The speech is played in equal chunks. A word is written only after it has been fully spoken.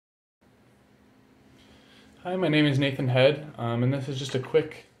Hi, my name is Nathan Head, and this is just a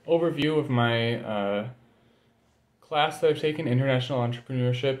quick overview of my class that I've taken, International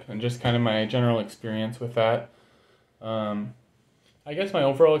Entrepreneurship, and just kind of my general experience with that. Um, I guess my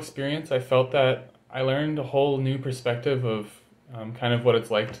overall experience, I felt that I learned a whole new perspective of kind of what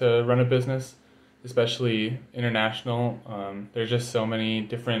it's like to run a business, especially international. There's just so many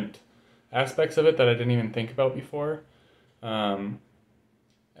different aspects of it that I didn't even think about before. Um,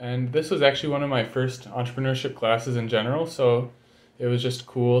 and this was actually one of my first entrepreneurship classes in general, so it was just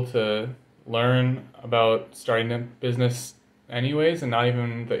cool to learn about starting a business anyways, and not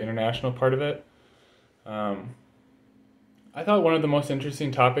even the international part of it. Um, I thought one of the most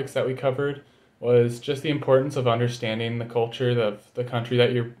interesting topics that we covered was just the importance of understanding the culture of the country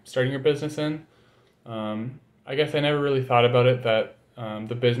that you're starting your business in. I guess I never really thought about it that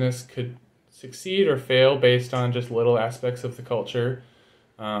the business could succeed or fail based on just little aspects of the culture,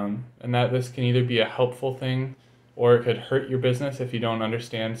 and that this can either be a helpful thing or it could hurt your business if you don't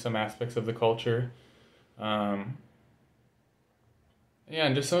understand some aspects of the culture. Um, yeah,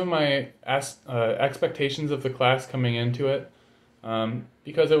 and just some of my expectations of the class coming into it.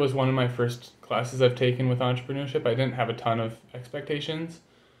 Because it was one of my first classes I've taken with entrepreneurship, I didn't have a ton of expectations.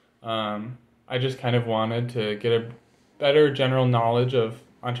 I just kind of wanted to get a better general knowledge of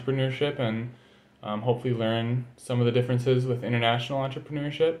entrepreneurship and hopefully learn some of the differences with international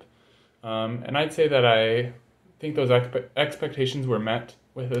entrepreneurship. And I'd say that I think those expectations were met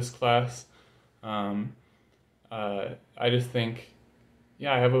with this class. I just think,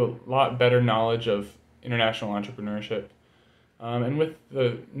 yeah, I have a lot better knowledge of international entrepreneurship. And with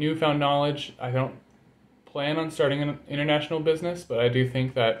the newfound knowledge, I don't plan on starting an international business, but I do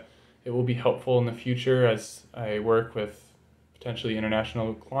think that it will be helpful in the future as I work with potentially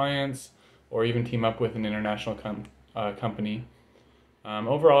international clients or even team up with an international company.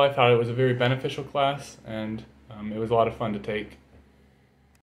 Overall, I thought it was a very beneficial class, and it was a lot of fun to take.